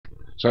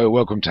So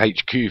welcome to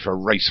HQ for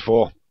race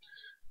 4.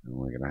 And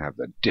we're going to have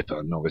the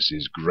Dipper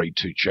Novices Grade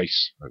 2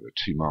 chase over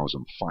 2 miles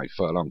and 5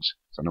 furlongs.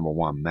 So number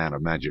 1, Man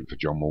of Magic for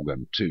John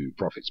Morgan. 2,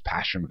 Prophet's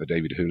Passion for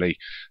David Hooley.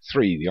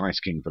 3, The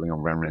Ice King for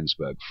Leon Van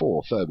Rensburg.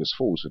 4, Fergus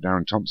Falls for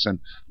Darren Thompson.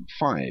 And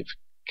 5,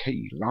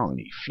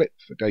 Keilani Flip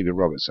for David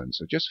Robertson.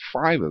 So just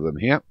 5 of them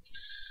here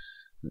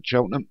at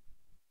Cheltenham.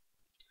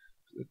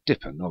 The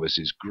Dipper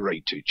Novices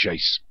Grade 2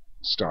 chase.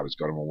 Starter's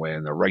got them away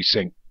in the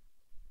racing.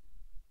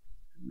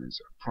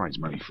 There's prize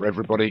money for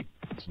everybody,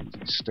 as long as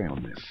they stay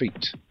on their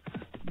feet.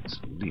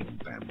 It's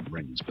Leon Van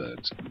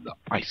Rensburg's The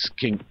Ice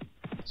King.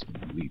 It's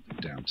going to lead them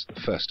down to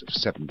the first of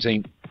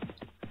 17.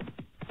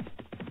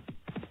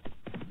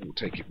 We'll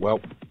take it well.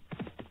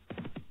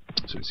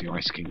 So it's the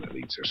Ice King that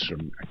leads us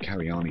from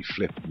Keilani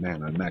Flip,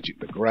 Man of Magic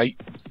the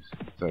Great.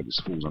 Fergus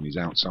Falls on his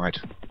outside.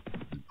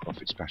 And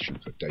Prophet's Passion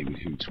for David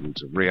Hu towards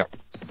the rear.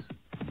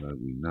 Although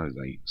we know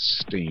they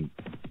steam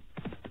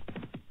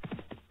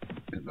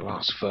in the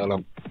last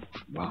furlong.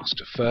 From last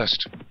to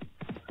first,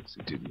 as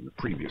they did in the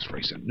previous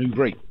race at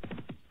Newbury.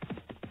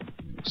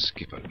 We'll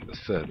skip over the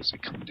third as they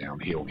come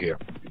downhill here.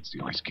 It's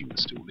the Ice King that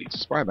still leads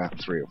us by about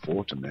 3 or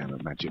 4 to Man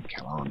of Magic,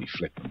 Keilani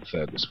Flip and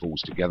Fergus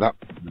Falls together.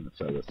 And then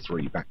a further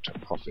 3 back to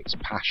Prophet's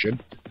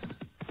Passion.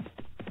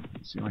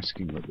 It's the Ice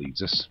King that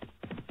leads us.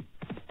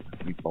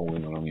 We'll be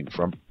bowling along in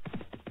front.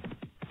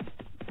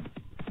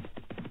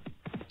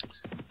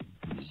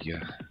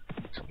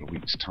 A couple of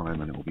weeks'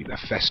 time and it will be the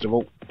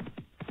festival.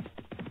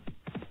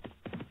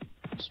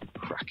 Some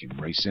cracking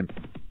racing.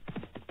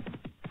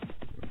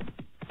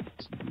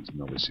 Some of these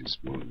novices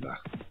will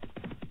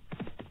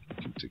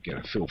looking to get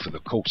a feel for the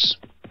course.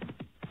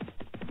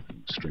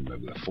 Stream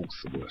over the fourth.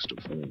 The worst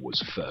of all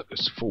was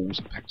Fergus Falls.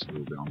 It packed a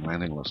little bit on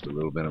landing, lost a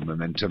little bit of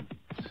momentum.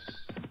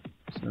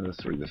 So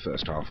through the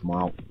first half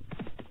mile.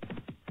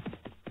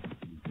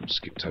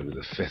 Skipped over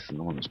the fifth, and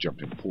the one that's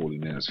jumping poorly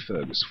now is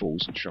Fergus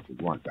Falls and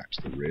shuffled right back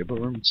to the rear. But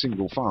we're in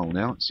single file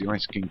now. It's the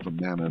Ice King from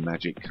Man of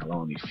Magic,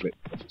 Keilani Flip,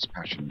 Prophet's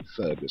Passion, and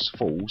Fergus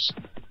Falls.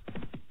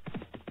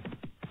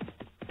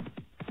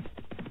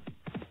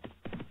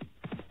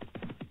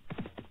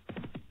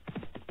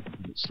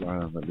 A bit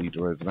slower than the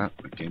leader over that.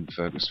 Again,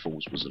 Fergus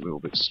Falls was a little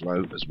bit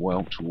slow as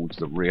well towards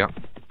the rear.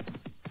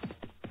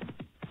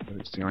 But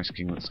it's the Ice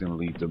King that's going to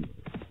lead them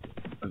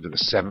over the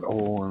 7th.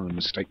 Oh, and a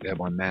mistake there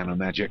by Man of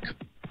Magic.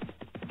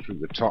 Through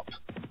the top.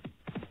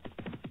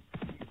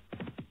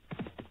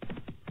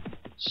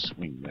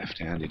 Swing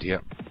left-handed here.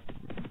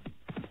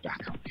 Back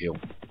uphill.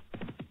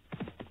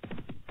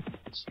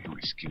 It's the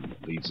Ice King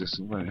that leads us,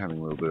 although having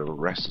a little bit of a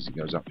rest as he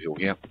goes uphill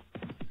here.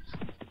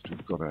 So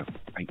we've got a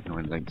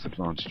 8-9 length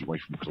advantage away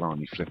from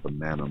Keilani Flip and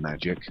Man of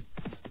Magic.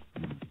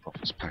 And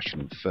Prophet's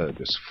Passion and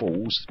Fergus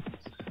Falls.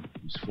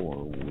 These 4 are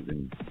all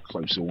in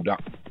close order.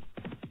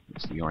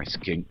 It's the Ice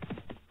King.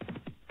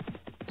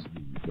 So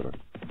we've got a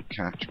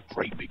catch,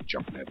 great big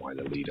jump there by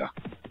the leader.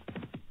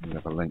 We'll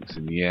have a length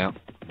in the air.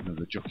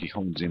 The jockey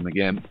holds him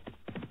again.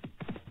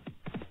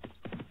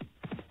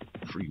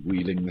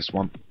 Freewheeling this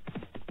one.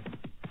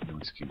 The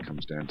Ice King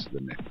comes down to the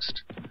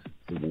next.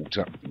 The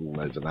water, all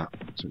over that.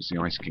 So it's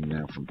the Ice King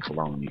now from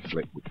Keilani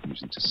Flip, which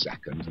moves into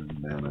 2nd,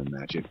 and Man of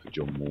Magic for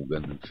John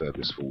Morgan, and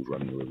Fergus Falls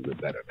running a little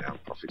bit better now.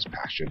 Prophet's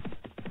Passion.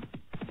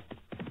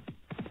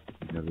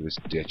 Over this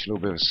ditch, a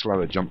little bit of a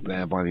slower jump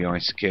there by the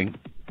Ice King.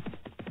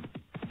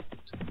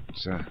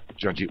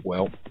 Judge it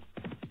well.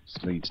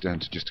 This leads down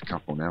to just a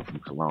couple now from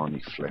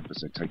Keilani Flip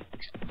as they take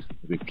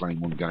the big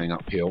plain one going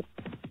uphill.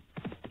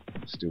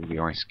 Still the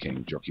Ice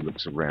King. Jockey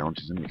looks around.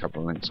 He's only a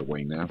couple of lengths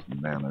away now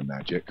from Man of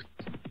Magic.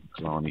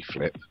 Keilani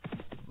Flip.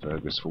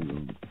 Fergus Falls a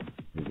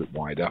little bit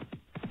wider.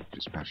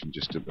 Just Passion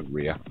just at the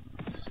rear.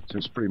 So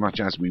it's pretty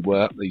much as we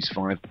were. These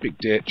 5. Big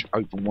ditch.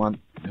 Open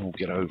one. They'll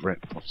get over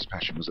it. Prophet's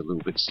Passion was a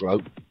little bit slow.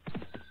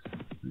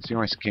 It's the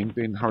Ice King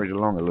being hurried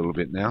along a little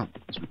bit now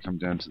as we come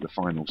down to the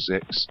final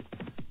 6.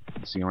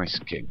 It's the Ice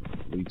King.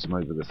 Leads them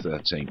over the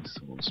 13th.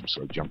 Oh, some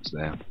slow jumps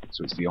there.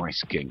 So it's the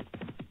Ice King.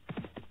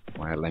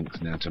 By a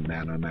length now to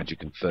Man of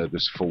Magic and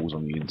Fergus Falls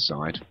on the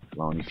inside.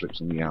 Keilani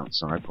Flips on the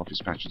outside.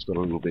 Prophet's Passion's got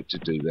a little bit to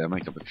do there.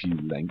 Make up a few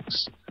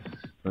lengths.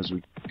 As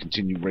we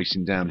continue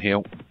racing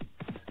downhill.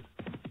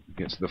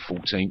 Get to the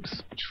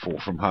 14th, which is 4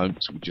 from home,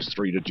 so with just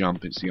 3 to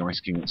jump. It's the Ice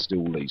King that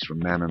still leads from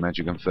Man of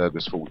Magic and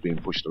Fergus Falls being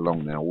pushed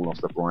along now. All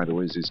off the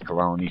bridle is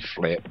Keilani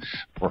Flip.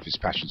 Prophet's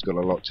Passion's got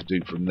a lot to do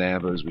from there,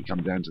 but as we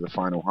come down to the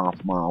final half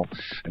mile,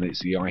 and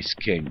it's the Ice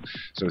King.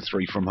 So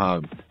 3 from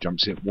home,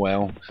 jumps it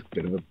well,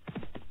 bit of a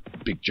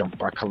big jump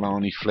by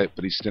Keilani Flip,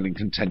 but he's still in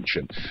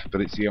contention.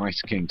 But it's the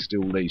Ice King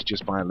still leads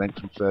just by a length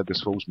from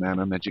Fergus Falls, Man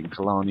of Magic and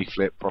Keilani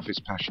Flip.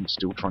 Prophet's Passion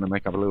still trying to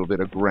make up a little bit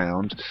of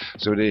ground.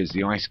 So it is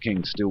the Ice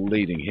King still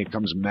leading. Here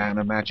comes Man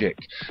of Magic,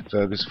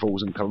 Fergus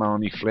Falls and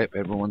Keilani Flip.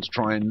 Everyone's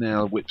trying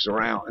now. Whips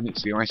are out, and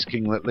it's the Ice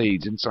King that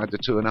leads inside the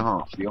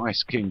 2.5. The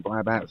Ice King by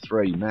about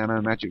 3. Man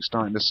of Magic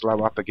starting to slow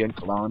up again.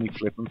 Keilani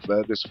Flip and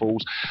Fergus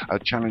Falls are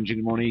challenging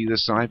him on either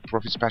side.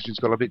 Prophet's Passion's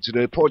got a bit to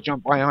do. Poor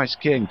jump by Ice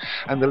King,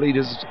 and the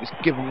leaders is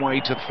given way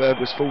wide to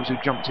Fergus Falls, who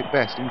jumped it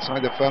best.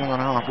 Inside the furlong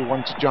and a half, who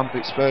won to jump.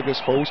 It's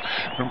Fergus Falls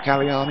from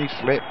Caliani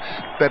Flip.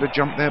 Better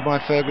jump there by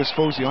Fergus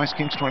Falls. The Ice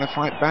King's trying to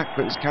fight back,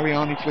 but it's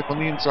Caliani Flip on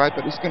the inside.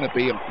 But it's going to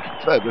be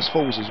Fergus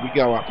Falls as we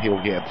go uphill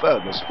here.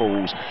 Fergus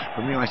Falls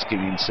from the Ice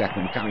King in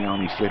second.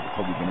 Caliani Flip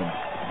probably going to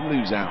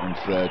lose out on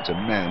third to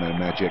Mano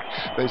Magic,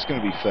 but it's going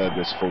to be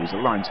Fergus Falls. The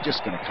line's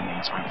just going to come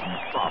in time from the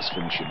fast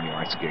finish in the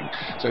Ice King.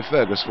 So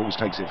Fergus Falls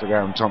takes it for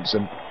Darren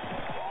Thompson.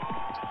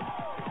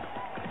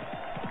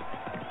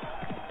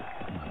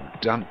 Well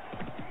done.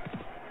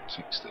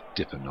 Takes the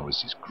Dipper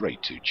Novices Grade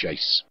 2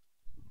 chase.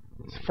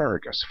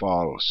 Fergus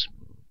Falls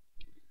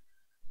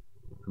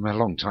from a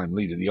long time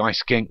leader, the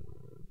Ice King.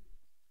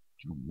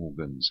 John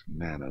Morgan's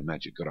Mano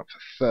Magic got up for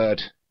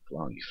third.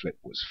 Caliani Flip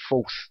was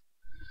fourth.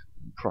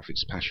 And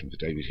Prophet's Passion for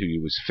David Huey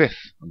was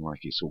fifth.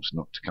 Unlike his horse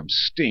not to come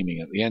steaming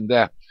at the end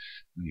there.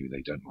 Maybe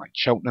they don't like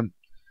Cheltenham.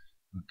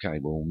 Okay,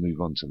 we'll move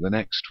on to the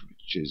next,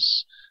 which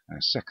is our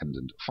second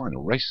and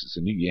final race. It's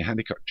the New Year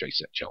Handicap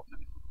Chase at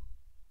Cheltenham.